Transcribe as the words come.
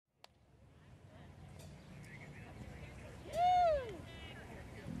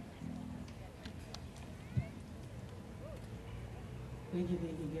Thank you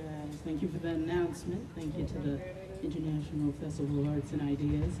guys. Thank you for that announcement. Thank you to the International Festival of Arts and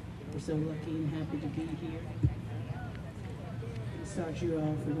Ideas. We're so lucky and happy to be here. I'll start you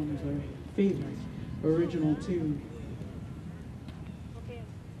off with one of our favorite original tunes.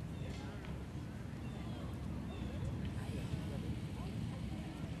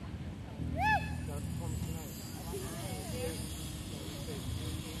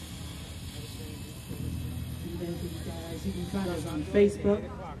 You can find us on Facebook.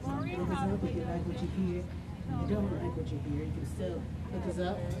 Look us up if you like what you hear. If you don't like what you hear, you can still look us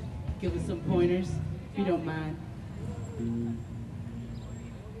up. Give us some pointers if you don't mind.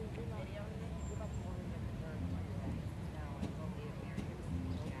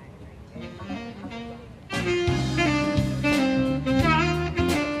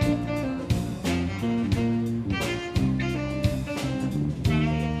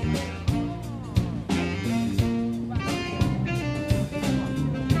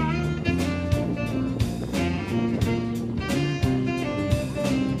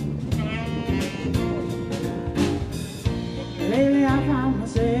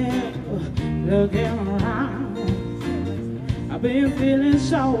 Looking around, I've been feeling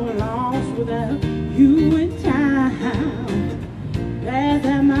so lost without you in town. Glad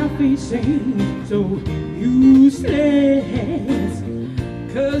that my feet seem so useless,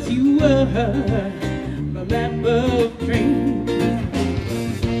 'cause you were my map of dreams.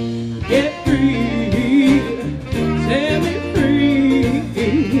 Get free, set me free,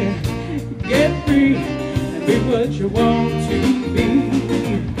 get free and be what you want to be.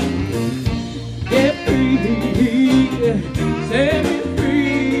 Get free, set me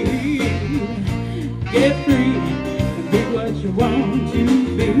free. Get free and be what you want to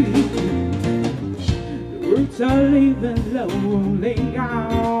be. The roots are leaving lonely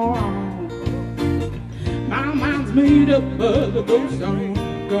gone. My mind's made up, but the ghosts are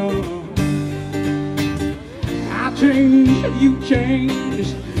gone. I changed, you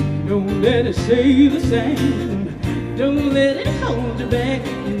changed. Don't let it stay the same. Don't let it hold you back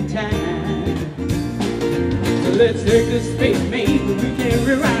in time. Let's take this space, maybe we can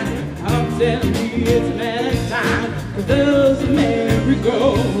rewrite. I'm telling you it's a matter of time. 'Cause there's a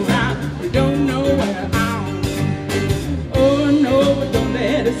merry-go-round. We don't know where I'm. Oh no, don't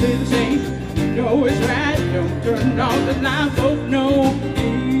let us stay the same. You know it's right, don't turn off the line. Both know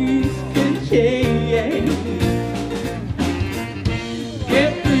things can change.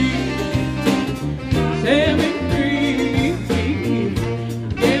 Get free, set me free.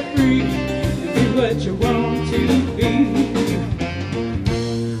 Get free and be what you want to be.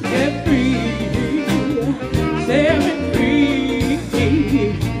 Get free, set me free.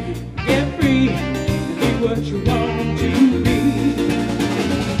 Get free, be what you want to be.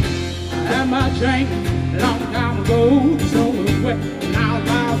 I had my drink a long time ago, so was wet. Now I'm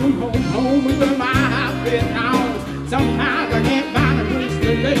home with my house been on. Sometimes I can't find a place to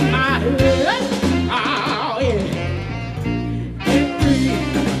lay my head. Oh yeah. Get free,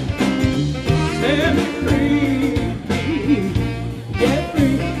 set me free. Get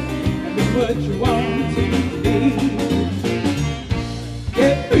free and be what you want to be.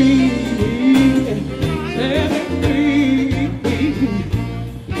 Get free, set me free.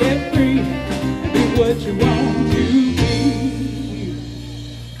 Get free and be what you want to be.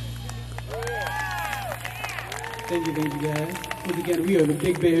 Thank you guys. Once again, we are the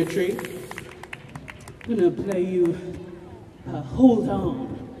Big Bear Tree. I'm gonna play you Hold On,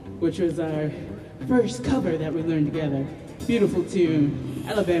 which was our first cover that we learned together. Beautiful tune,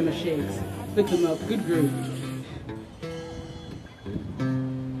 Alabama Shakes. Look them up, good group.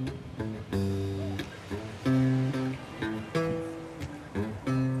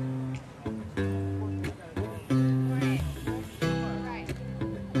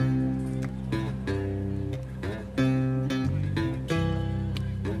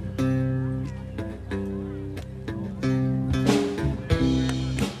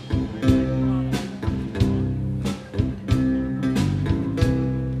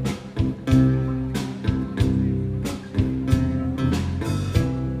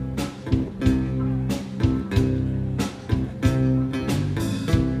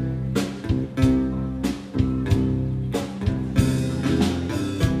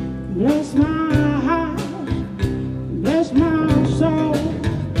 Bless my heart, bless my soul.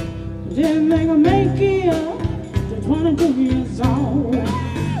 Didn't think I'd make it to 22 years old.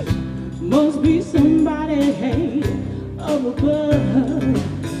 Must be somebody, hey, up above.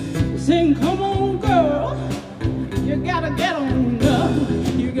 Sing, come on, girl, you gotta get on up.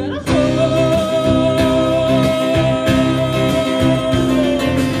 You gotta hold.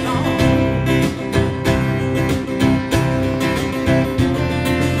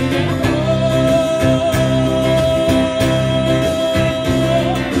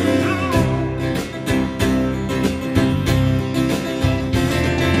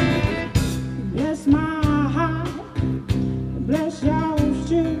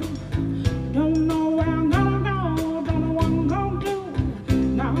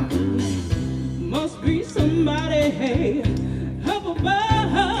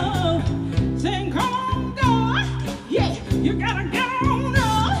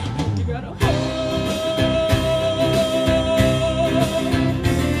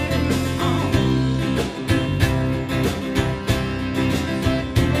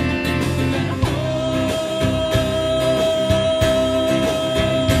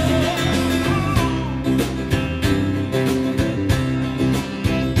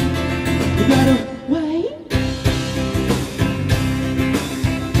 You gotta wait.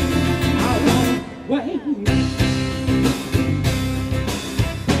 I wanna wait.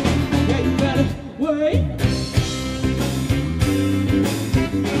 Yeah, you gotta wait.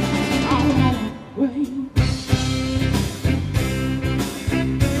 I wanna wait.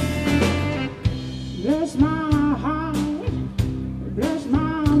 Bless my heart, bless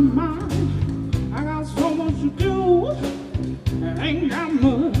my mind. I got so much to do, I ain't got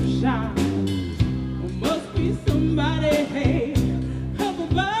much time. Must be somebody, hey, up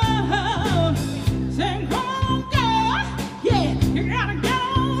above, saying, come on, girl, yeah, you gotta go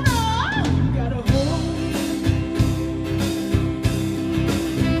on, you gotta hold on.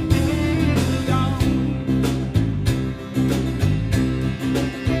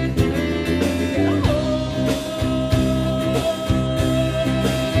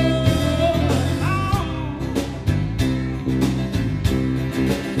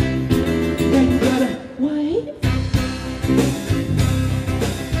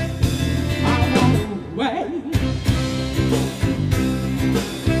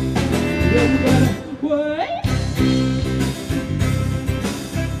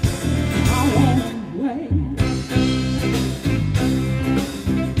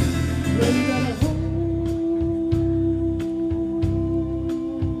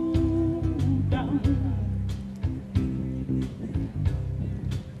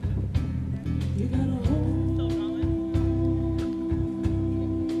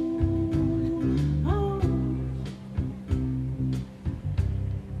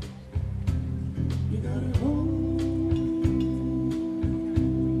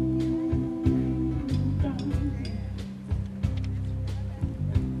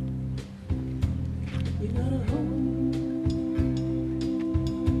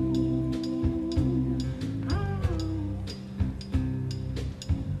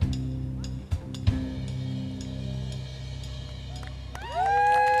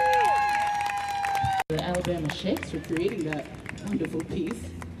 The Alabama Shakes for creating that wonderful piece.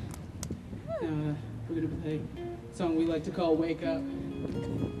 We're going to play a song we like to call Wake Up.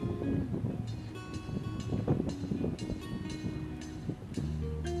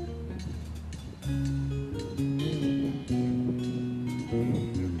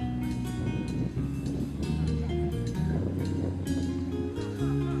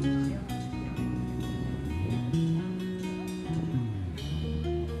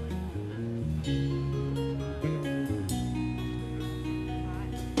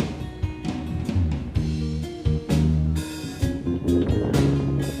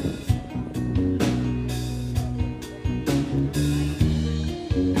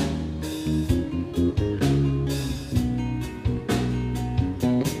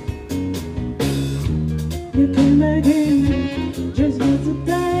 You came again just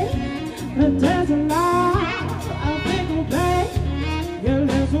yesterday, but there's a lot I think will play. Your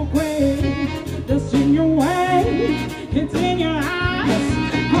lips will quick, dust in your way, it's in your eyes,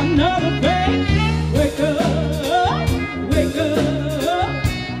 another day. Wake up, wake up,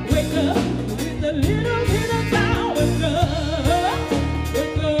 wake up, with a little bit of time. Wake up,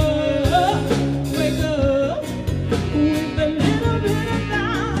 wake up, wake up, with a little bit of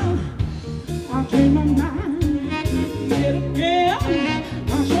time. I'll change my mind.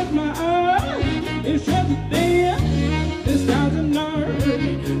 It's just a thing, this guy's a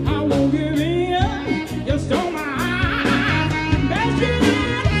nerd. I won't give in, you stole my heart. That's it.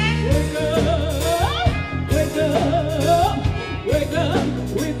 Wake up, wake up,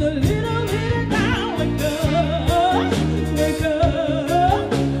 with a little bit of time. Wake up, wake up,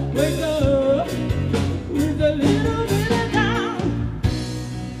 wake up, with a little bit of time.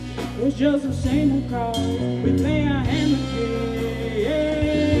 It's just the same old call, we play our hand again.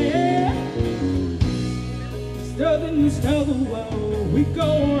 Stubbing the stubble, whoa, we go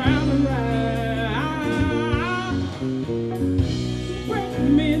round and round. Break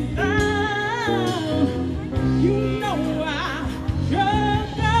me down, you know I should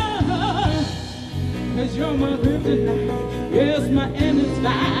know. 'Cause you're my kryptonite, yes, my endless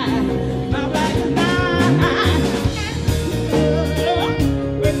life, my black night.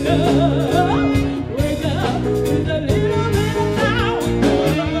 Wake up, wake up, with a little bit of time.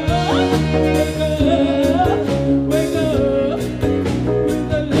 Wake up, wake up.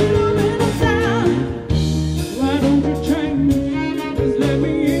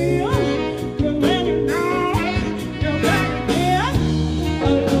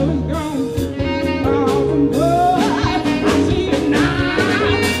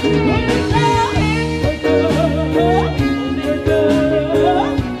 Hey!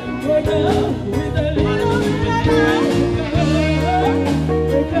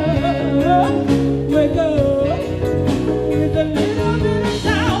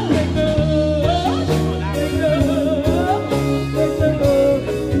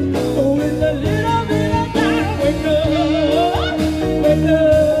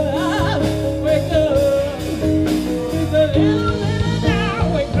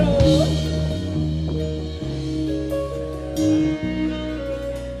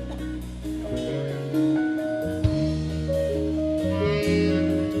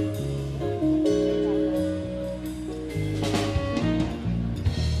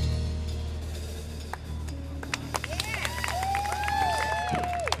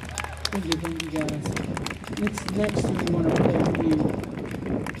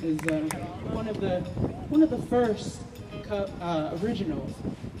 is one of the first originals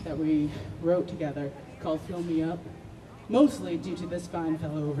that we wrote together, called "Fill Me Up," mostly due to this fine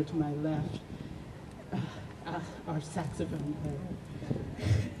fellow over to my left, our saxophone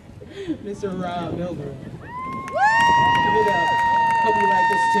player, Mr. Rob Milburn. Give it up. Hope you like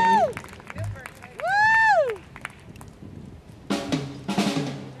this tune.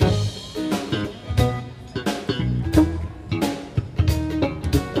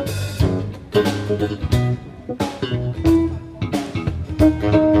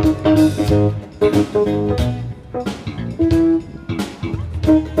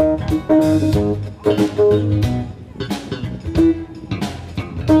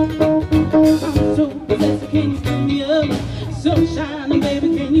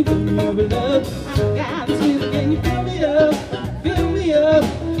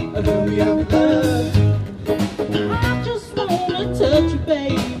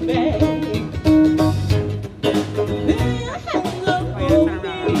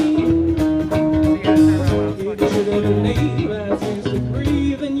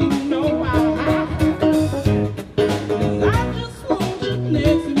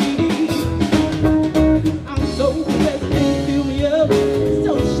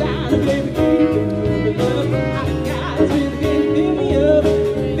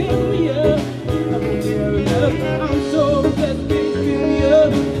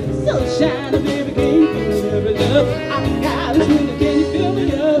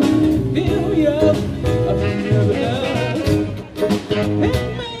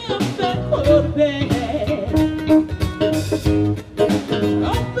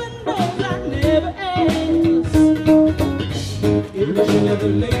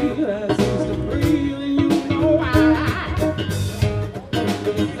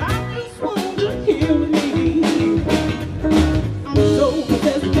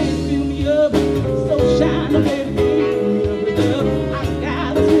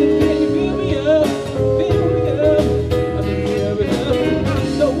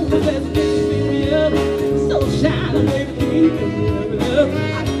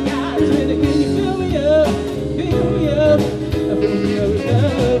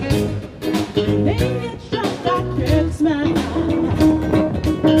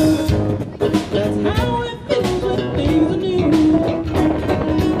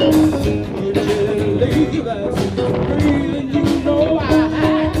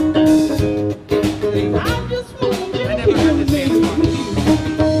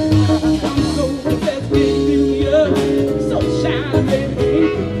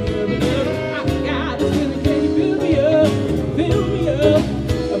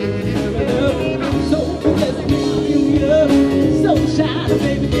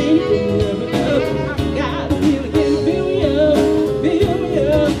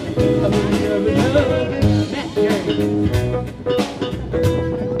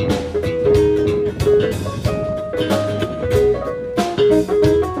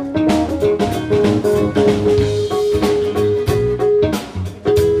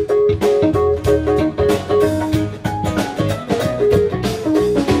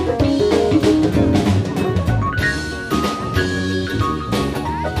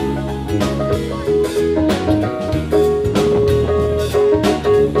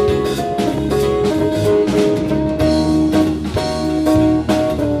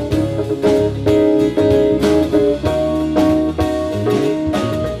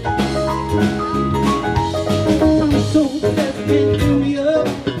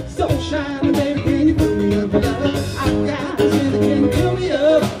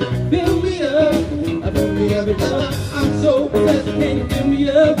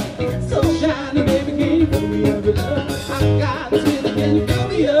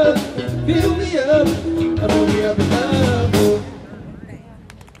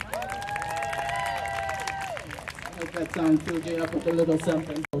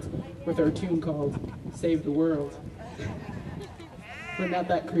 With our tune called "Save the World." We're not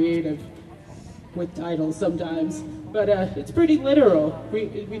that creative with titles sometimes, but it's pretty literal. We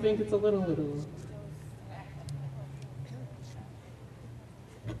think it's a little literal.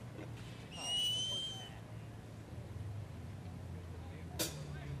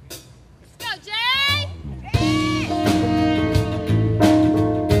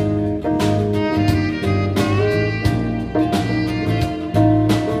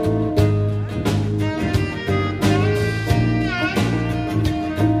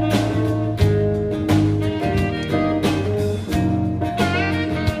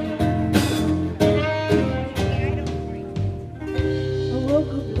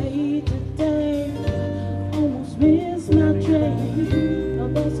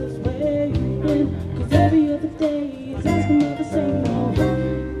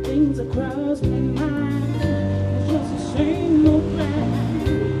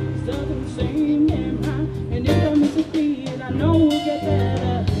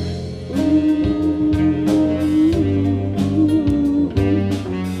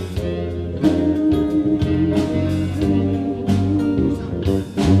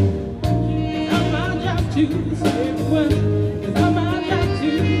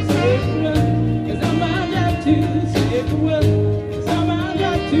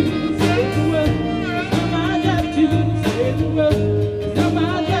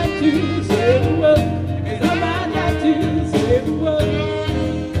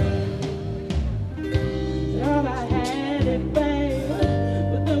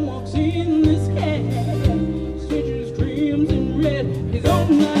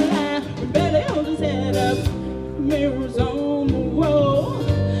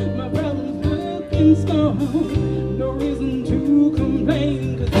 something small, no reason to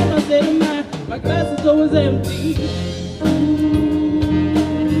complain. Cause as I said, my glass is always empty.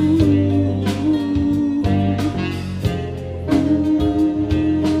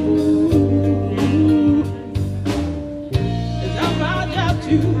 It's not my job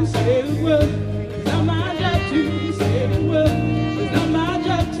to say the word. It's not my job to say the word. It's not my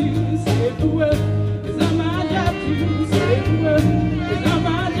job to say the word. It's not my job to say the word. It's not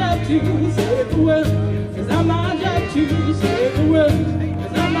my job to say the word. It's not my job to say the word.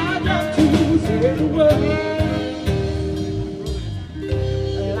 It's not my job to say the word.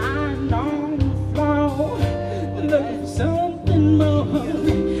 Lying on the floor, looking for something more.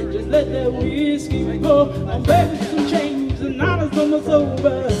 Just let that whiskey pour. I'm begging for some change, and honest almost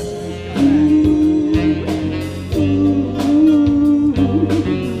over.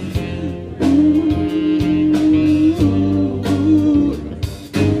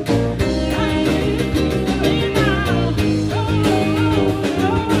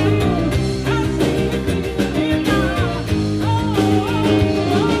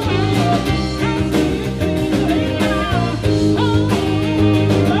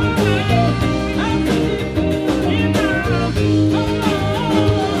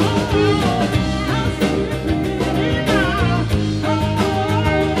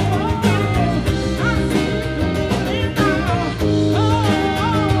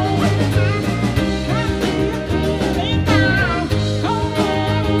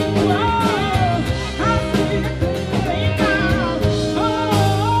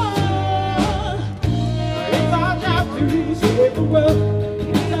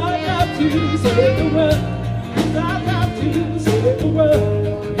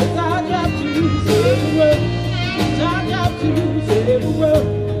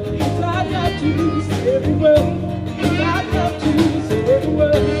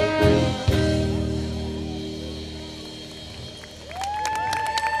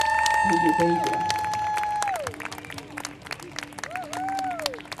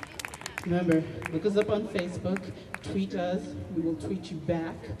 Remember, look us up on Facebook, tweet us, we will tweet you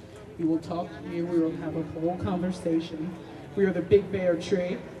back, we will talk to you, we will have a whole conversation. We are the Big Bear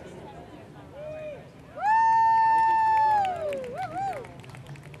Tree.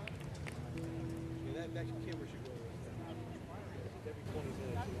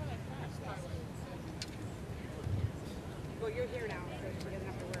 Well, you're here now, so you don't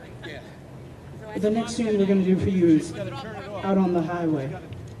have to worry. Yeah. The next tune we're going to do for you is Out on the Highway.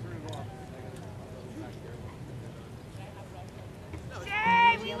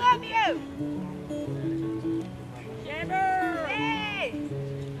 Jay, we love you! Jammer! Hey!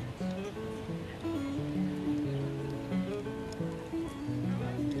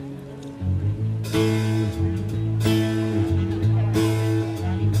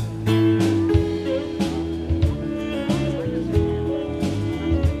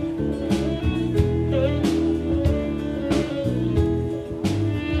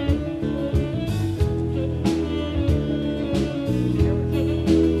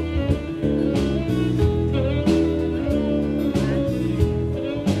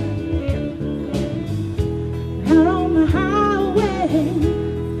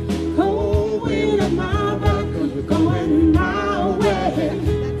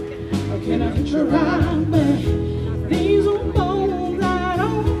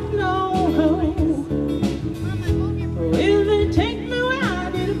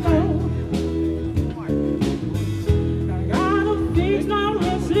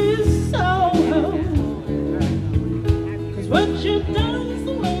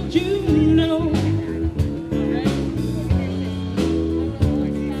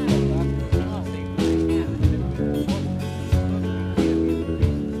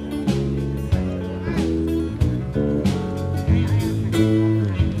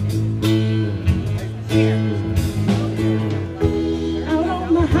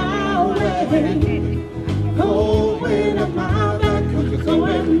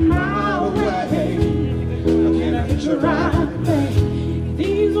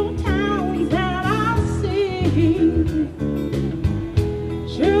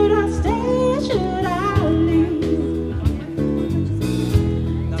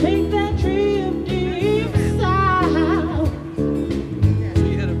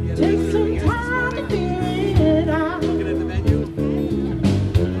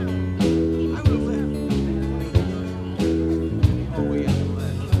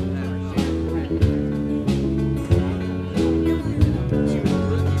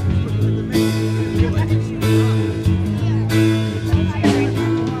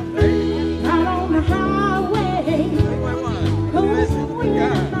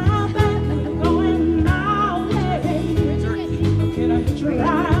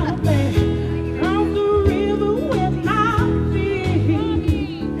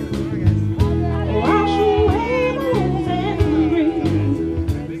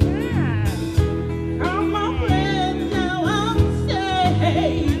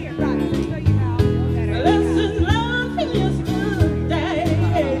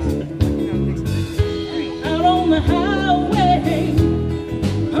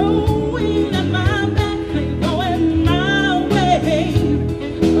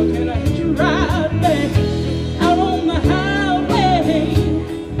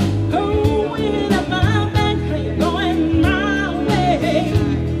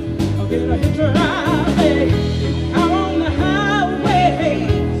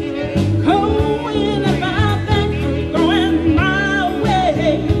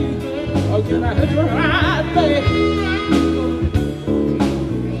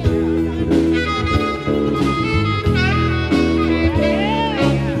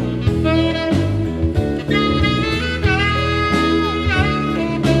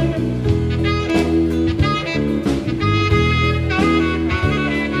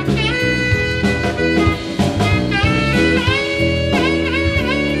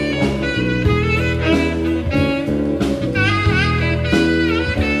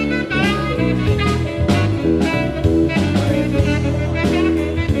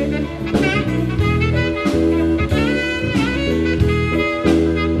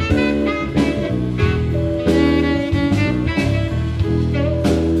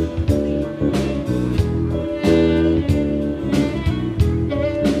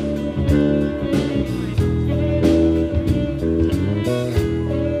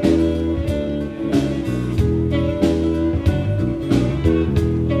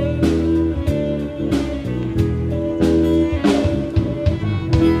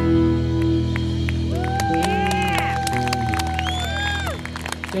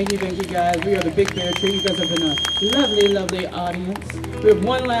 Thank you guys. We are the Big Bear Tree. You guys have been a lovely, lovely audience. We have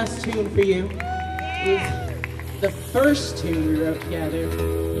one last tune for you. It's the first tune we wrote together.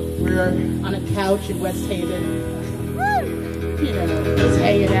 We were on a couch in West Haven, you know, just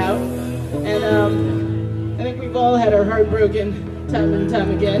hanging out. And I think we've all had our heart broken time and time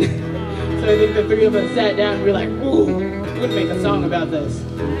again. So I think the three of us sat down and we were like, ooh, we would make a song about this.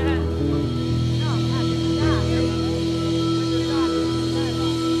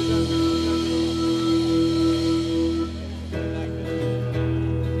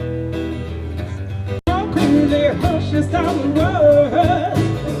 Just on the road,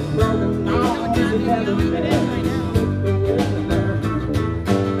 broken arms and never finished.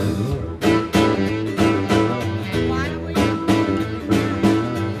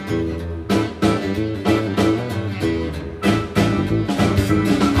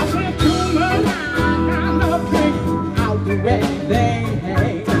 I spent 2 months on a drink out the wedding,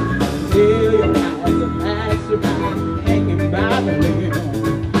 till your eyes are passed around, hanging by the limb.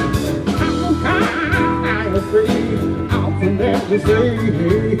 I'm free. From there to see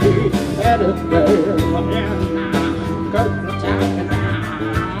at a fair, and now, got the time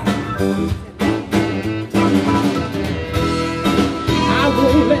now. I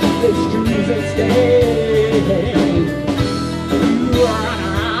will let the streets stay. You run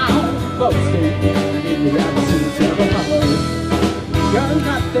around, boasting in the absence of a mother. You're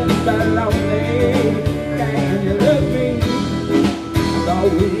nothing but lonely, and you love me. I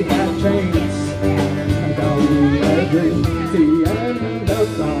thought we had changed. Louisiana love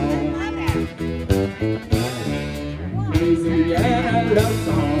song. Louisiana love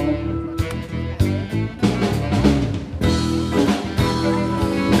song.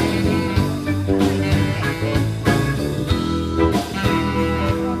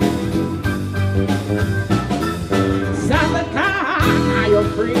 South Carolina, you're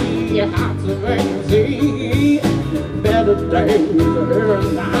free, your heart's a vacancy. Better days are here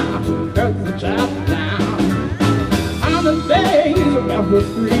now, cut the child down. The days when we're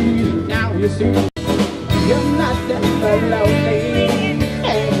free, now you see, you're not that lonely,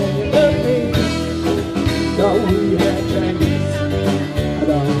 and you love me. Though we had changed, I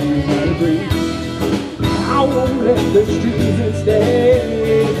don't wanna breathe. I won't let the streets stay.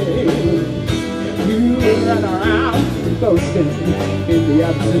 You run around, boasting in the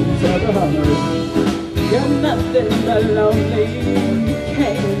absence of a hug. You're nothing but lonely,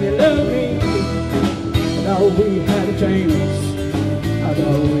 can you love me? I thought we had a chance, I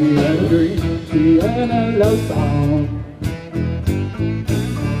thought we had a dream. Louisiana love song.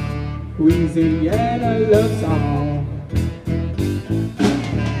 Louisiana love song.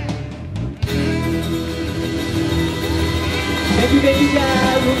 Thank you, baby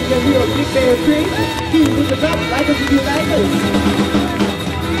guys. We're a Big Bear Tree. Keep it up, like us if you like us.